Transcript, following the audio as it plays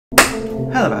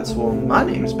Hello, that's well, my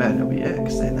name's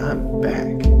BadOBX, and I'm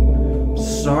back.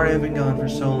 Sorry I've been gone for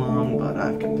so long, but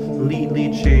I've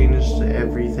completely changed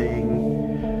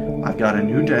everything. I've got a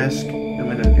new desk, I'm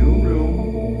in a new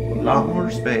room, a lot more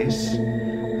space.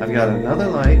 I've got another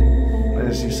light,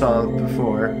 as you saw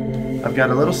before. I've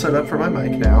got a little setup for my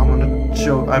mic now. I'm gonna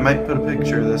show, I might put a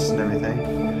picture of this and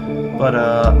everything. But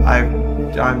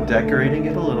I'm decorating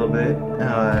it a little bit,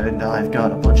 and I've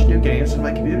got a bunch of new games and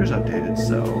my computer's updated,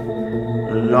 so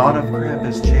a lot of crap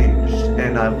has changed.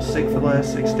 And I was sick for the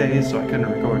last 6 days, so I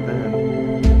couldn't record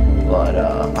then. But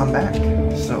I'm back.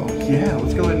 So yeah,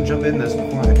 let's go ahead and jump in this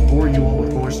before I bore you all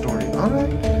with more story.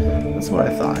 Alright, that's what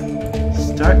I thought.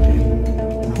 Start, dude.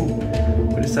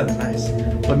 Ooh, but it sounded nice.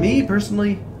 But me,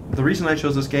 personally, the reason I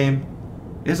chose this game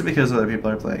isn't because other people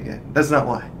are playing it. That's not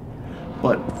why.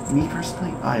 But me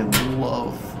personally, I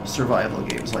love survival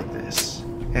games like this.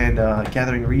 And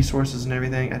gathering resources and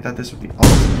everything, I thought this would be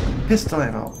awesome. Pistol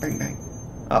ammo, bang bang.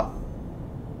 Oh.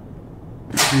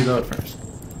 Reload first.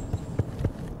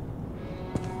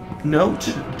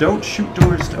 Note, don't shoot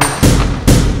doors to open.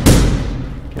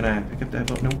 Can I pick up that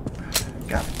boat? Nope.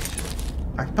 Got it.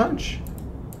 I can punch.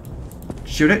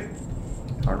 Shoot it.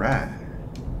 Alright.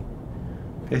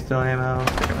 Pistol ammo.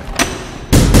 Pick it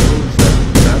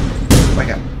up. Wake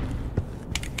up.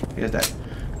 He is dead.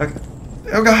 Okay.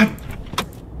 Oh god!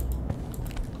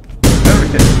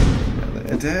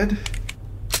 They're dead.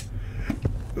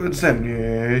 What's that?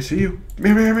 Yeah, I see you.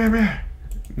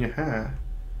 Yeah.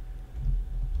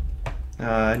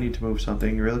 I need to move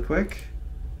something really quick.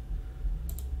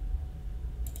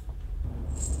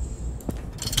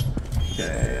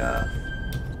 Okay,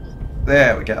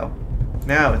 there we go.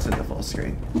 Now it's in the full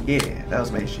screen. Yeah, that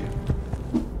was my issue.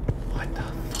 What the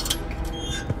fuck?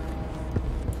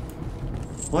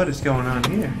 What is going on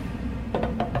here?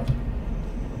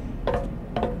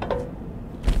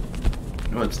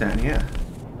 What's down here?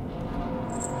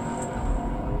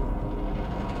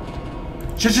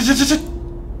 Shit, shit, shit, shit, shit!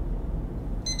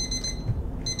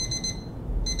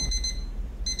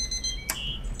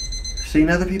 Seen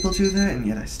other people do that, and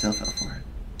yet I still fell for it.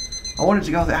 I wanted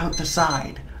to go out the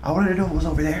side. I wanted to know what was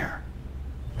over there.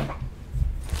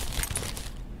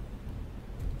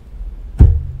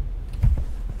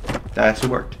 That actually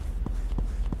worked.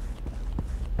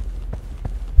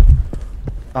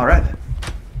 Alright then.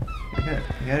 Okay,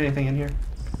 you got anything in here?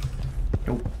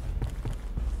 Nope.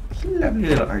 Lovely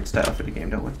little art style for the game.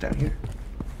 Don't what's down here.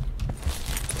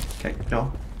 Okay,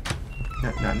 no.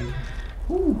 None.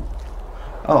 Ooh.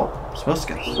 Oh, I'm supposed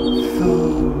to get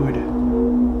food.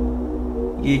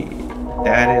 Yeah,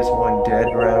 that is one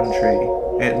dead round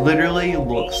tree. It literally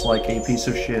looks like a piece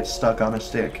of shit stuck on a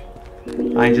stick.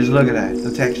 I just look at that,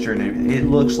 the texture and everything. It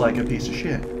looks like a piece of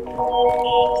shit.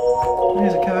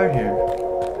 There's a car here.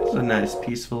 It's a nice,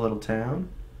 peaceful little town.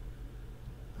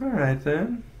 Alright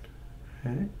then.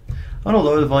 Okay. I'm gonna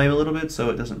lower the volume a little bit so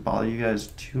it doesn't bother you guys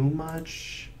too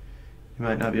much. You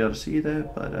might not be able to see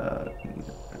that, but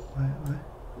what?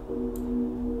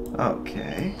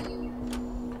 Okay.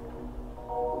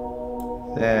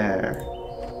 There.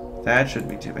 That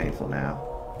shouldn't be too painful now.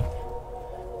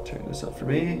 Turn this up for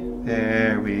me.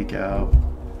 There we go.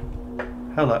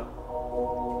 Hello.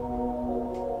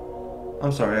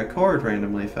 I'm sorry, a cord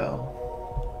randomly fell.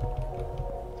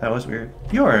 That was weird.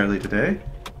 You are early today.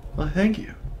 Well, thank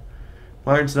you.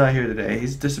 Martin's not here today.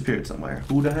 He's disappeared somewhere.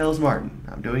 Who the hell is Martin?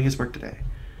 I'm doing his work today.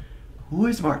 Who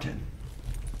is Martin?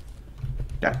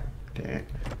 Yeah. Okay.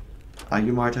 Are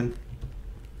you Martin?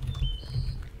 I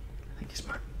think he's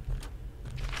Martin.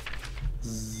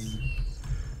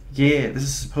 Yeah, this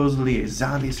is supposedly a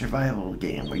zombie survival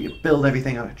game where you build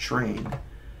everything on a train.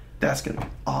 That's gonna be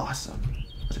awesome.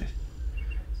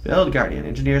 Build Guardian.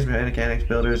 Engineers, mechanics,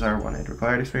 builders are wanted.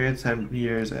 Required experience, 10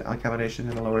 years accommodation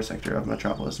in the lower sector of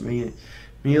Metropolis.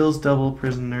 Meals, double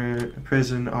prison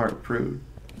are approved.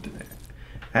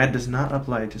 Ad does not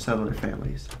apply to settler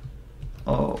families.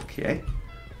 Okay.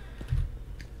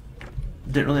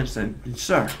 Didn't really understand.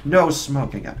 Sir, no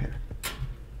smoking up here.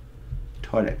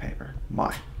 Toilet paper.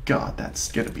 My god,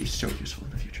 that's gonna be so useful in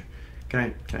the future.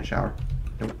 Can I shower?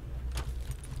 Nope.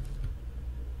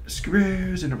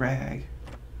 Screws and a rag.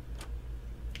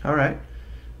 Alright.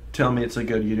 Tell me it's a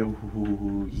good,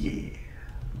 yeah.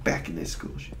 Back in this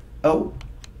school shit. Oh.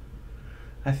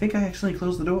 I think I accidentally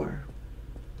closed the door.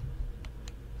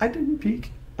 I didn't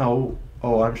peek. Oh,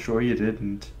 I'm sure you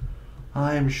didn't.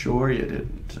 I'm sure you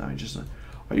didn't. I just,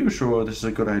 are you sure this is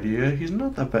a good idea? He's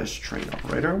not the best train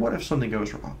operator. What if something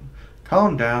goes wrong?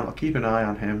 Calm down. I'll keep an eye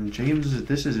on him. James,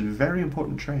 this is a very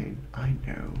important train. I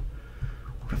know.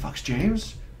 Who the fuck's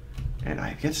James? And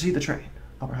I get to see the train.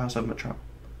 Upper House of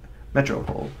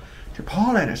Metropole.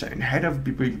 Paul Anderson, head of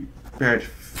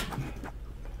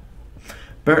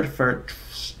Bertford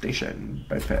Station,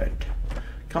 Bedford.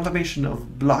 Confirmation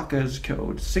of blockers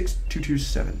code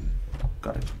 6227.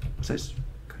 Got it. What's this?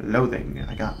 Clothing.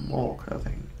 I got more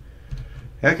clothing.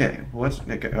 Okay, what's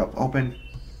open?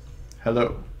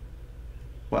 Hello.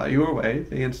 While you were away,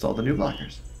 they installed the new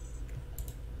blockers.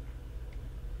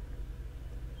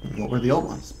 What were the old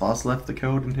ones? Boss left the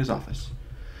code in his office.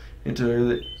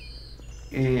 Into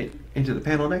the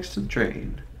panel next to the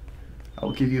train. I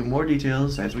will give you more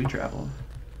details as we travel.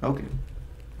 Okay.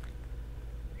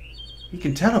 He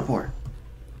can teleport.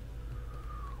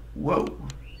 Whoa.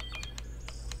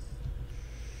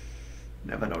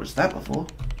 Never noticed that before.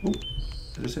 Ooh,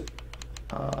 is this it?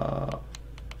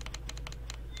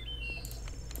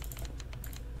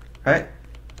 Right.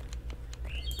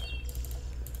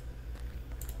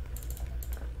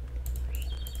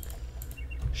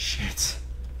 Shit.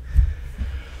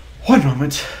 One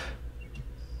moment.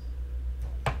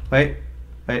 Wait.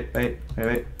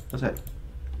 What's that?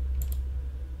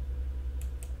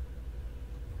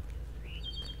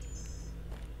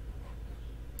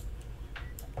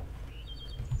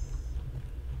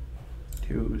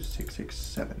 Two, 6, 6,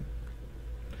 7.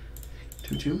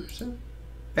 2, 2, 7.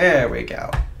 There we go.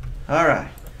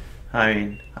 Alright. I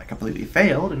mean, I completely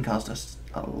failed and caused us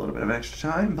a little bit of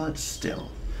extra time, but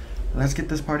still. Let's get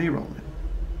this party rolling.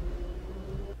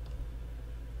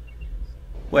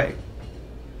 Wait.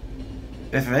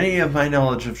 If any of my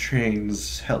knowledge of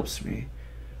trains helps me,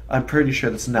 I'm pretty sure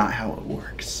that's not how it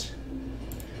works.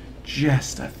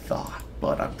 Just a thought,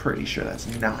 but I'm pretty sure that's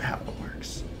not how it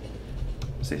works.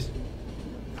 What's this?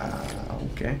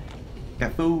 Okay.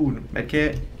 Got food.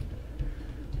 Medkit.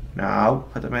 No,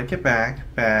 put the medkit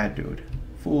back. Bad dude.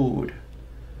 Food.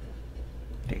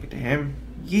 Take it to him.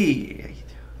 Yeah.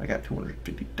 I got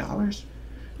 $250.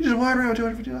 You just walk around with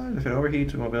 $250. If it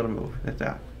overheats, we won't be able to move. That's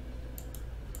that.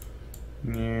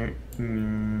 Yeah.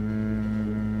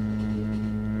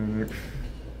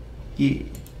 You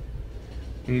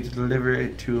need to deliver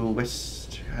it to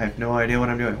West. I have no idea what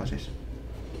I'm doing. What's this?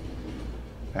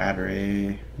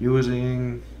 Battery.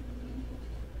 Using.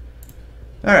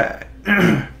 Alright.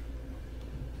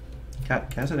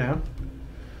 Cast it down.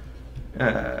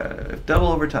 Double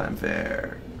overtime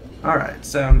fare. Alright,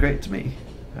 sound great to me.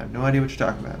 I have no idea what you're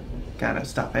talking about. Gotta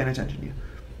stop paying attention to you.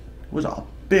 It was a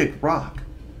big rock.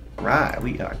 Right,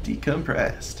 we are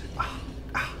decompressed.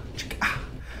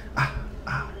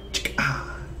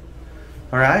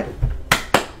 Alright.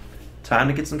 Time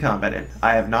to get some combat in.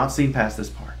 I have not seen past this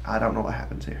part. I don't know what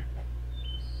happens here.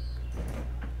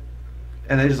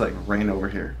 And they just like rain over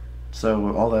here.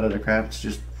 So all that other crap, it's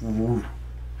just woo.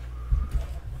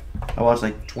 I watched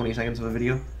like 20 seconds of a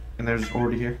video and they're just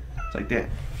already here. It's like, damn.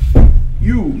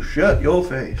 You shut your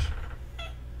face.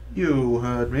 You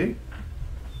heard me.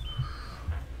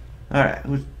 Alright,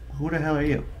 who the hell are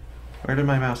you? Where did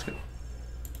my mouse go?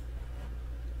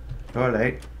 Door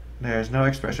late. There's no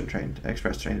express train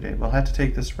today. We'll have to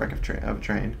take this wreck of a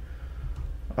train.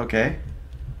 Okay.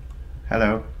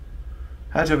 Hello.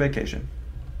 How's your vacation?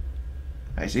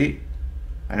 I see.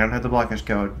 I don't have the blockers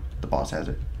code. The boss has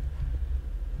it.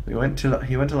 He went to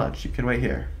lunch. You can wait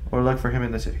here, or look for him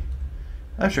in the city.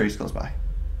 I'm sure he's close by.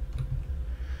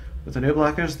 With the new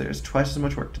blockers, there's twice as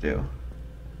much work to do.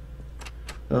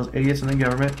 Those idiots in the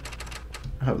government.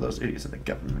 Oh, those idiots in the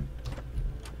government.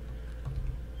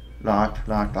 Locked.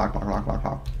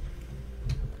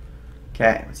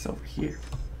 Okay, what's over here?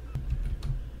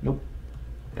 Nope.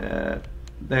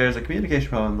 There's a communication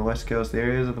problem on the west coast. The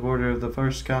areas at the border of the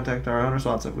first contact are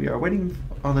unresponsive. We are waiting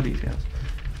on the details.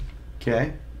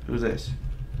 Okay, who's this?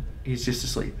 He's just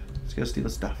asleep. Let's go steal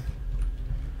his stuff.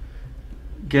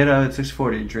 Get up at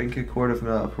 6:40. Drink a quart of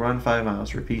milk. Run 5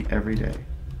 miles. Repeat every day.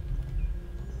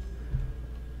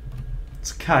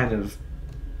 It's kind of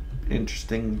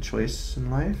interesting choice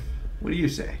in life. What do you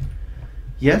say?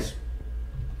 Yes?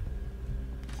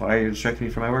 Why are you distracting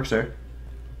me from my work, sir?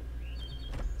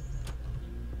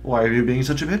 Why are you being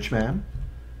such a bitch, man?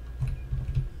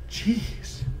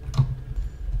 Jeez.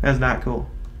 That's not cool.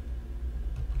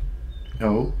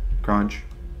 Oh, crunch.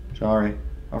 Sorry.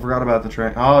 I forgot about the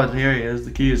train. Oh, here he is.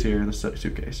 The key is here in the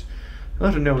suitcase. I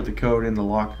left a note with the code in the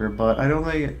locker, but I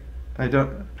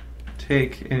don't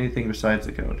take anything besides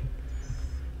the code.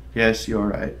 Yes, you're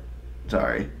right.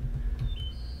 Sorry.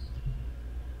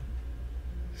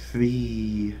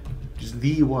 Just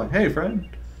the one. Hey, friend.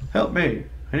 Help me.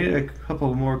 I need a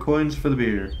couple more coins for the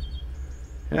beer.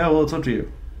 Yeah, well, it's up to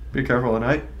you. Be careful at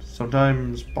night.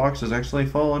 Sometimes boxes actually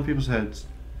fall on people's heads.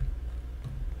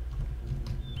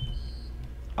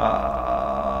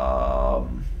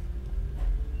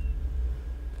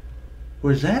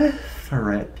 Was that a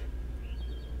threat?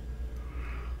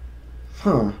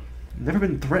 Huh. Never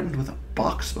been threatened with a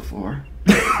box before.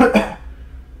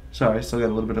 Sorry, still got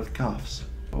a little bit of coughs.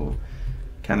 Oh,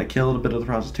 kind of killed a bit of the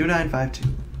process.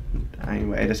 2952.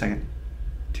 Wait a second.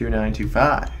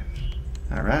 2925.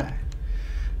 Alright.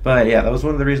 But yeah, that was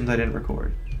one of the reasons I didn't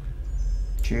record.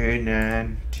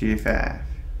 2925.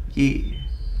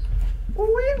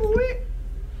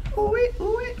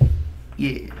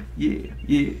 Yeah.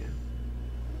 Yeah.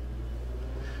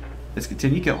 Let's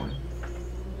continue going.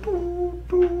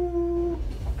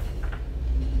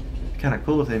 Kind of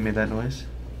cool if they made that noise.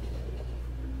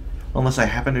 Unless I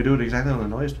happen to do it exactly when the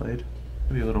noise played.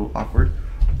 That'd be a little awkward.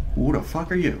 Who the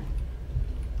fuck are you?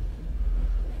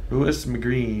 Louis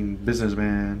McGreen,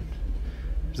 businessman.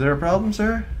 Is there a problem,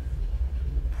 sir?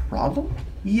 Problem?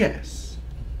 Yes.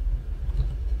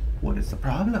 What is the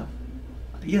problem?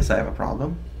 Yes, I have a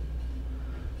problem.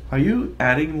 Are you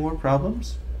adding more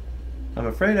problems? I'm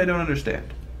afraid I don't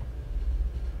understand.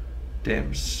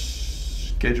 Damn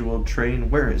scheduled train,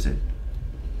 where is it?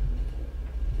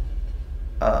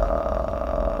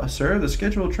 Sir, the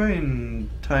scheduled train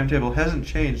timetable hasn't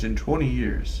changed in 20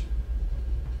 years.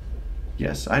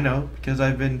 Yes, I know, because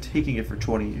I've been taking it for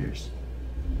 20 years.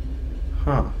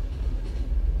 Huh.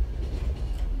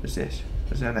 What's this?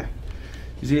 What's down there?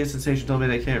 You see, a sensation told me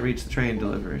they can't reach the train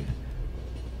delivery.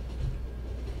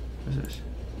 What's this?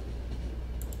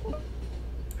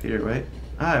 Peter, wait.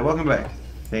 Hi, welcome back.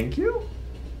 Thank you?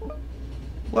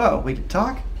 Whoa, we can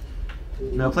talk?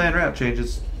 No planned route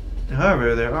changes.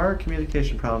 However, there are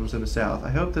communication problems in the south.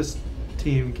 I hope the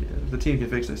team can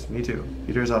fix this. Me too.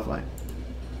 Peter is offline.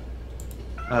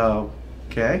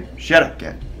 Okay. Shut up,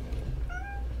 kid.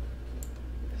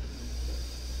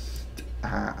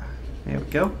 There we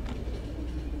go.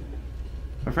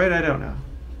 I'm afraid I don't know.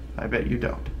 I bet you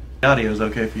don't. The audio's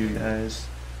okay for you guys.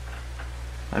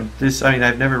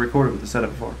 I've never recorded with the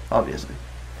setup before, obviously.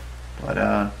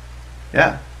 But,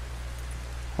 yeah.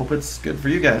 Hope it's good for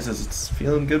you guys as it's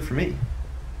feeling good for me.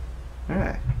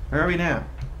 Alright, where are we now?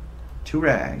 2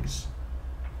 rags.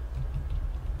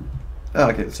 Oh,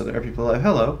 okay, so there are people alive.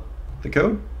 Hello. The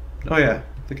code? Oh yeah,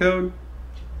 the code.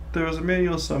 There was a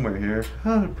manual somewhere here.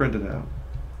 How to print it out.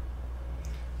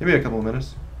 Give me a couple of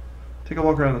minutes. Take a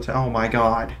walk around the town. Oh my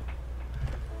god.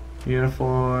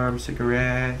 Uniform,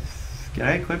 cigarettes. Can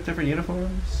I equip different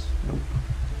uniforms? Nope.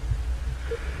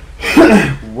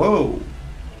 Whoa.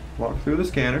 Walk through the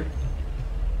scanner.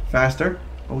 Faster.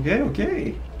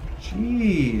 Okay.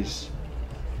 Jeez.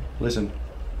 Listen.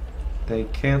 They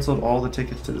canceled all the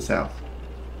tickets to the south.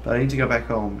 But I need to go back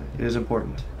home. It is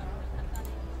important.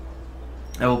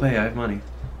 I will pay. I have money.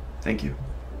 Thank you.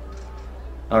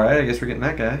 Alright, I guess we're getting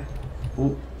that guy.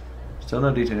 Ooh. Still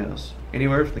no details. Any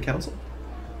word from the council?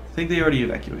 I think they already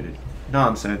evacuated.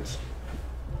 Nonsense.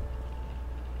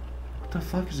 What the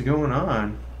fuck is going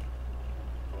on?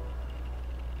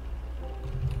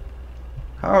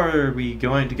 How are we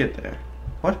going to get there?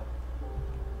 What?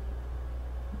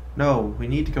 No, we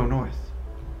need to go north.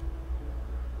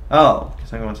 Oh,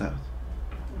 because I'm going south.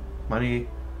 Money.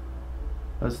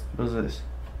 What's this?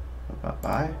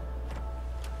 Buy?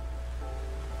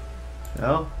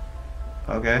 No?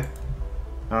 Okay.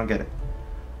 I don't get it.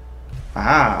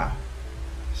 Aha!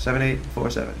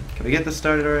 7847. Can we get this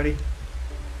started already?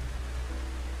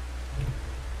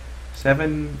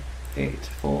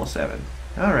 7847.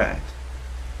 Alright.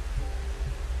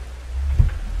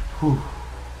 Whew.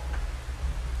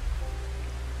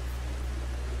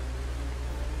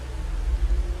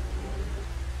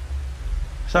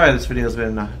 Sorry this video's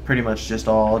been pretty much just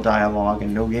all dialogue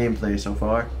and no gameplay so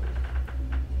far.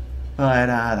 But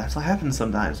that's what happens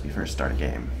sometimes when you first start a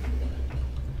game.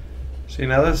 See,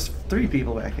 now there's 3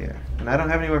 people back here, and I don't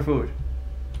have any more food.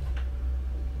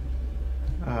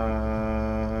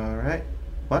 Right.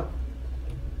 What?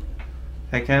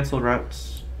 I canceled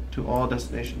routes to all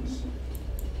destinations.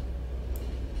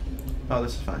 Oh,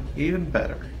 this is fine. Even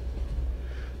better.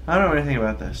 I don't know anything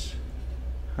about this.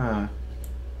 Huh.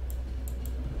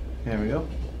 There we go.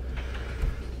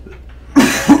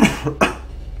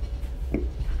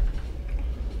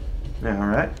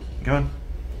 Alright, go on.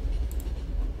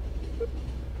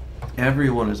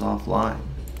 Everyone is offline.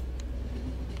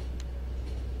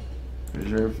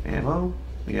 Reserve ammo?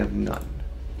 We have none.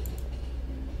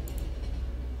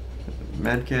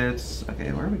 Medkits.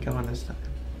 Okay, where are we going this time?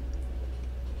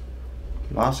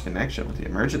 Lost connection with the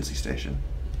emergency station.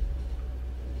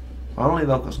 Only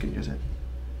locals can use it.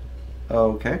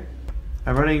 Okay.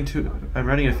 I'm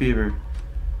running a fever.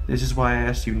 This is why I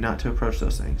asked you not to approach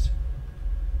those things.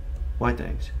 What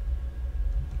things?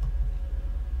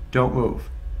 Don't move.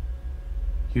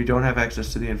 You don't have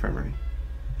access to the infirmary.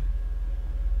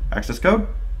 Access code?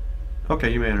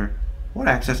 Okay, you may enter. What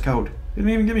access code? Didn't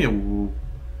even give me a woo.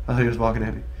 I thought he was walking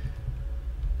at me.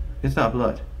 It's not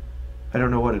blood. I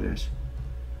don't know what it is.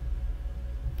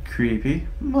 Creepy.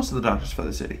 Most of the doctors for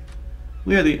the city.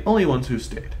 We are the only ones who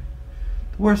stayed.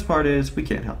 The worst part is we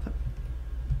can't help them.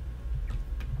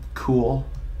 Cool.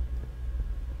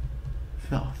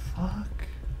 The fuck?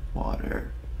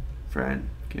 Water. Friend,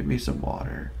 give me some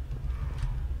water.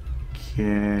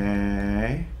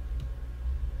 Okay.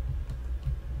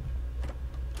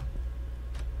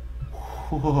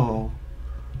 Whoa.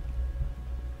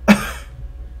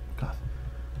 God.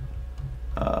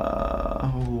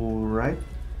 Alright.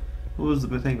 What was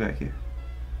the thing back here?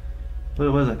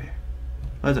 What was up here?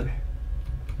 What's up here?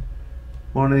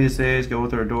 One of these days, go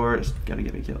through a door, it's gonna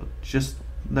get me killed. Just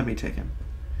let me take him.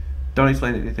 Don't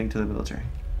explain anything to the military.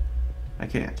 I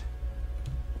can't.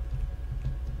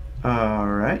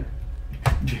 Alright.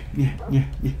 Yeah.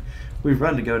 We've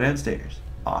run to go downstairs.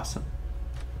 Awesome.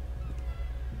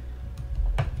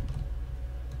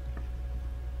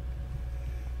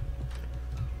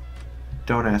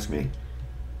 Don't ask me.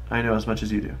 I know as much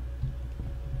as you do.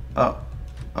 Oh.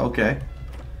 Okay.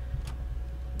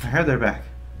 I heard they're back.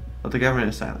 But the government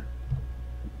is silent.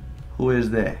 Who is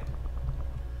they?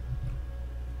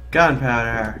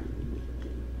 Gunpowder.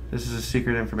 This is a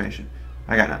secret information.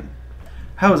 I got nothing.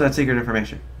 How is that secret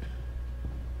information?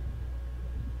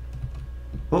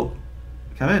 Oh,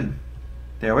 come in.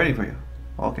 They are waiting for you.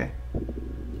 Okay.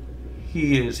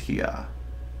 He is here.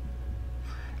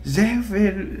 They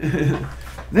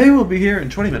will be here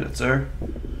in 20 minutes, sir.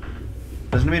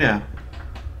 Listen to me now.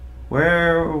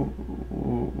 Where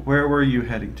were you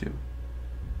heading to?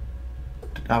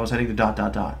 I was heading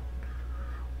to ...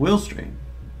 Willstream.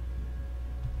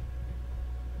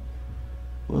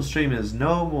 Willstream is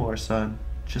no more, son.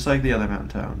 Just like the other mountain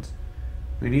towns.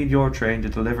 We need your train to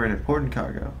deliver an important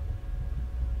cargo.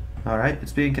 Alright,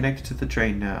 it's being connected to the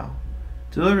train now.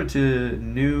 Deliver it to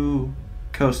New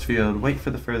Coastfield. Wait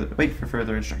for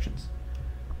further instructions. ...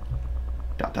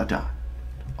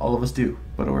 All of us do,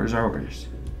 but orders are orders.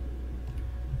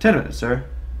 10 minutes, sir.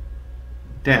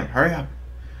 Damn, hurry up.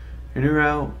 Your new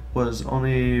route was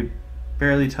only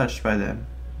barely touched by them.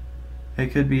 There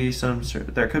could be some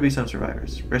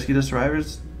survivors. Rescue the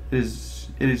survivors. It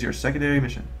is your secondary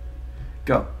mission.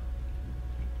 Go. ...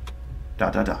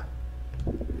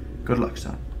 Good luck,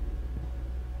 son.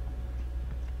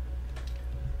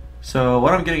 So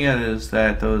what I'm getting at is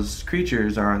that those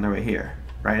creatures are on their way here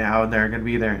right now, and they're going to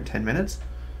be there in 10 minutes.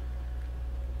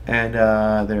 And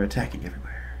they're attacking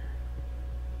everywhere.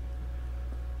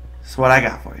 That's what I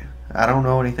got for you. I don't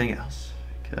know anything else,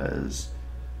 because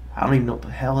I don't even know what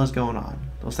the hell is going on.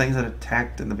 Those things that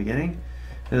attacked in the beginning,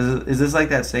 is this like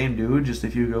that same dude, just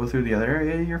if you go through the other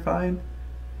area you're fine?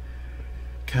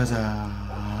 Because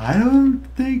I don't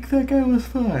think that guy was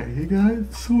fine. He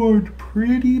got sworn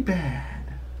pretty bad.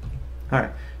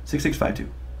 Alright,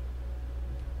 6652.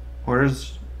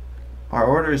 Our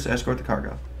order is to escort the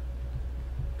cargo.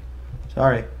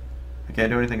 Sorry, I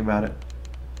can't do anything about it.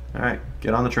 Alright,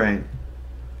 get on the train.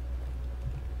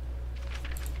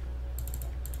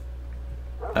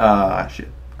 Shit.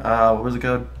 What was the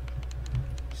code?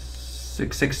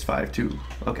 6652.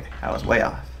 Okay, I was way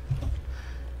off.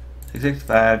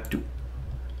 6652.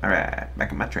 Alright,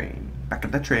 back on my train. Back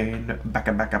on the train. Back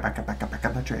on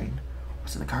the train.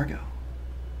 What's in the cargo?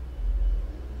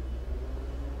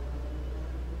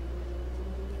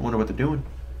 I wonder what they're doing.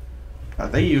 Are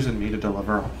they using me to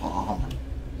deliver a bomb?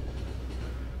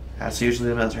 That's usually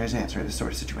the military's answer in this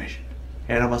sort of situation.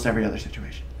 And almost every other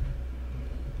situation.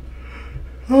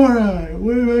 Alright,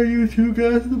 what about you two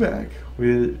guys in the back?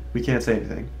 We can't say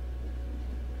anything. ...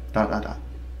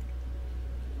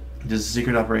 This is a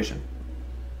secret operation.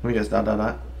 We guess ...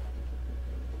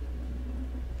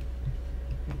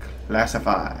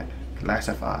 Classified.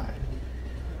 Classified.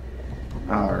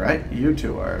 Alright, you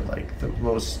two are like the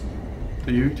most...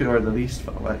 You two are the least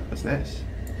fun. What's this?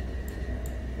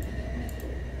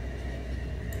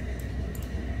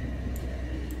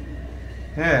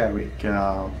 There we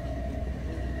go.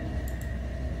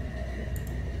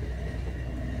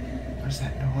 What's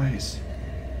that noise?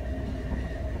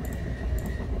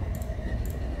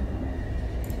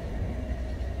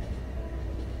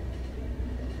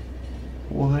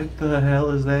 What the hell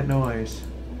is that noise?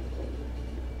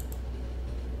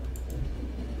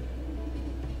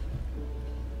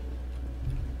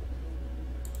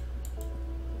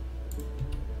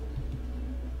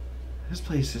 This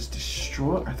place is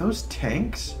destroyed. Are those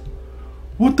tanks?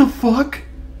 What the fuck?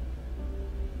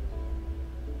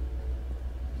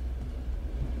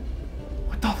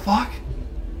 What the fuck?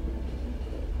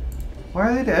 Why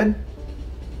are they dead?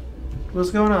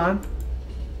 What's going on?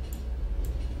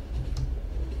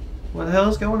 What the hell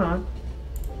is going on?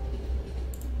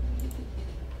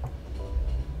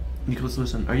 Nicholas,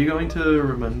 listen. Are you going to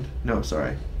Raymond? No,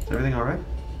 sorry. Is everything alright?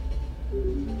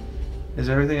 Is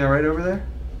everything alright over there?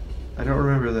 I don't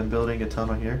remember them building a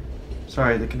tunnel here.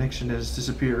 Sorry, the connection is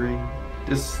disappearing.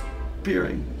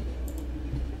 Disappearing.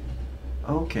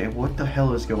 Okay, what the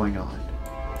hell is going on?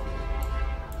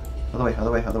 Other way,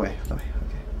 other way, other way, other way.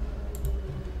 Okay.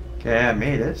 Okay, I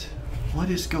made it. What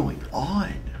is going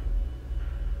on?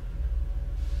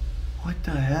 What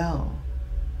the hell?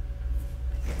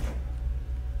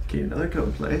 Okay, another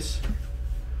code place.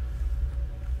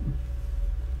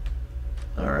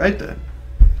 Alright then.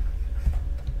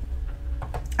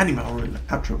 Animal and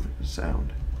outro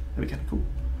sound. That'd be kinda cool.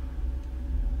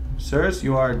 Sirs,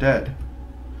 you are dead.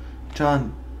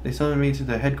 John, they summoned me to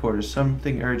the headquarters.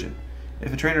 Something urgent.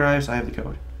 If a train arrives, I have the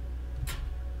code.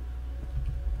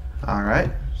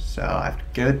 Alright, so I have to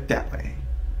go that way.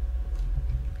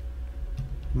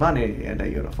 Money and a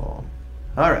uniform.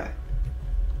 Alright.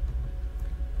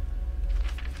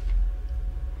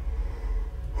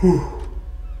 Whew.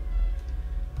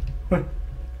 What?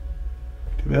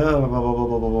 Yeah, we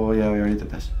already did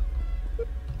this.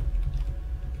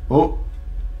 Oh,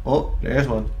 there's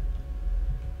one.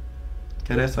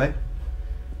 Get this way.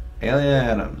 Alien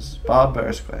Adams, Bob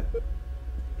Bersquet.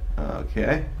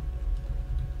 Okay.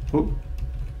 Oop.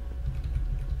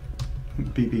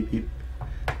 Beep, beep, beep.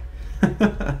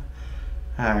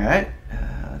 Alright,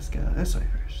 let's go this way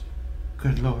first.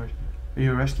 Good lord. Are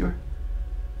you a rescuer?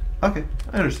 Okay,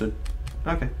 I understood.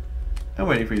 Okay. I'm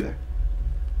waiting for you there.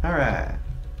 Alright.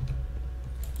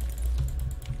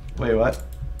 Wait, what?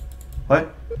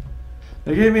 What?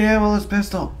 They gave me ammo this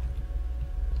pistol.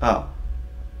 Oh.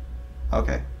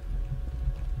 Okay.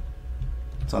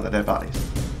 It's on the dead bodies.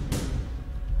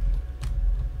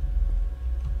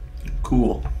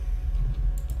 Cool.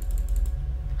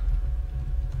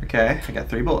 Okay, I got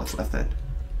 3 bullets left then.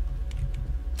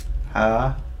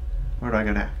 Where do I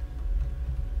go now?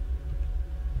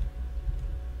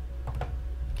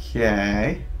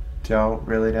 Okay. Don't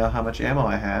really know how much ammo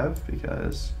I have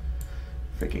because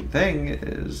freaking thing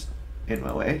is in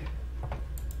my way.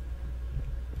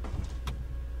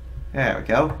 There we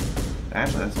go.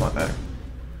 Actually, that's a lot better.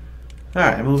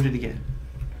 Alright, I moved it again.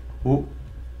 Whoop.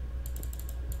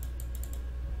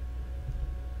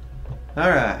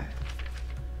 Alright.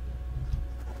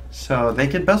 So they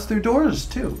can bust through doors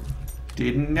too.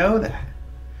 Didn't know that.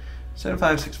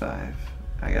 7565.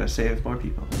 I gotta save more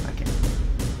people. I can't.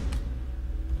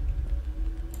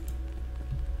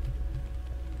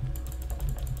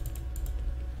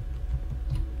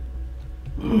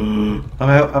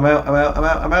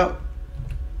 I'm out.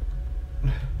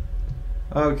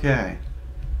 Okay.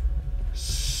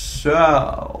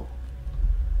 So.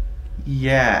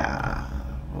 Yeah.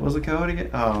 What was the code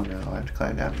again? Oh no, I have to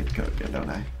climb down and get the code again, don't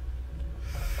I?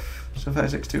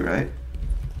 7562, right?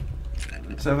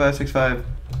 7565.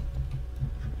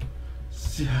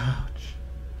 Ouch.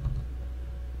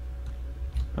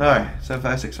 Alright,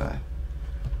 7565.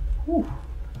 Whew.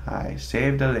 I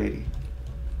saved a lady.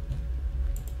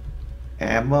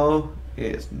 Ammo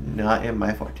is not in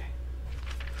my forte.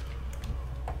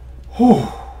 Whew.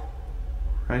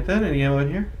 Right then, any ammo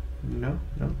in here? No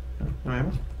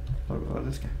ammo. What about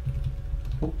this guy?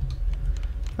 Oh.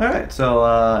 Alright, so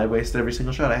I wasted every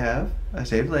single shot I have. I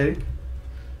saved a lady.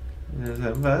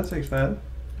 7565.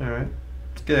 Alright,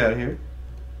 let's get out of here.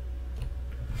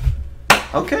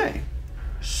 Okay.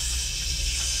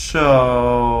 So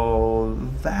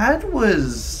that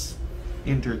was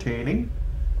entertaining.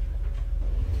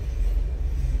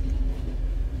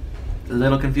 A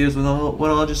little confused with what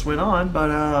all just went on, but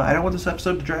I don't want this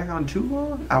episode to drag on too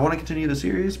long. I want to continue the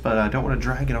series, but I don't want to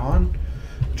drag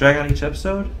on each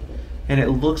episode. And it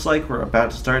looks like we're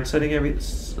about to start starting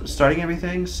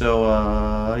everything.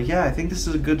 So yeah, I think this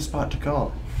is a good spot to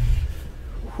call.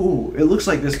 Whew, it looks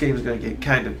like this game is going to get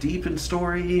kind of deep in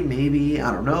story. Maybe, I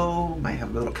don't know, might have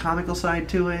a little comical side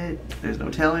to it. There's no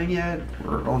telling yet.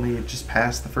 We're only just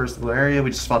past the first little area.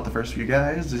 We just fought the first few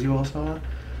guys, as you all saw.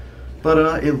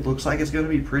 But it looks like it's going to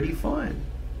be pretty fun.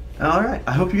 Alright,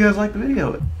 I hope you guys liked the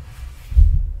video.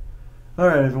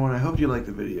 Alright everyone, I hope you liked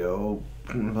the video.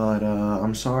 But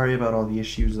I'm sorry about all the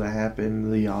issues that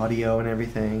happened, the audio and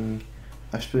everything.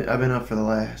 I've been up for the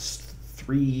last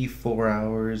 3-4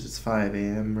 hours. It's 5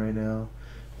 a.m. right now.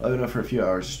 I've been up for a few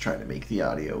hours just trying to make the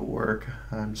audio work.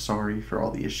 I'm sorry for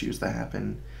all the issues that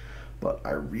happened. But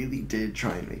I really did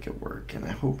try and make it work, and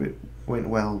I hope it went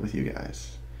well with you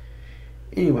guys.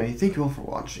 Anyway, thank you all for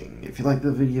watching. If you liked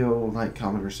the video, like,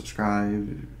 comment, or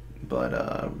subscribe.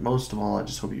 But most of all, I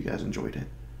just hope you guys enjoyed it.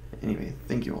 Anyway,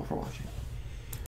 thank you all for watching.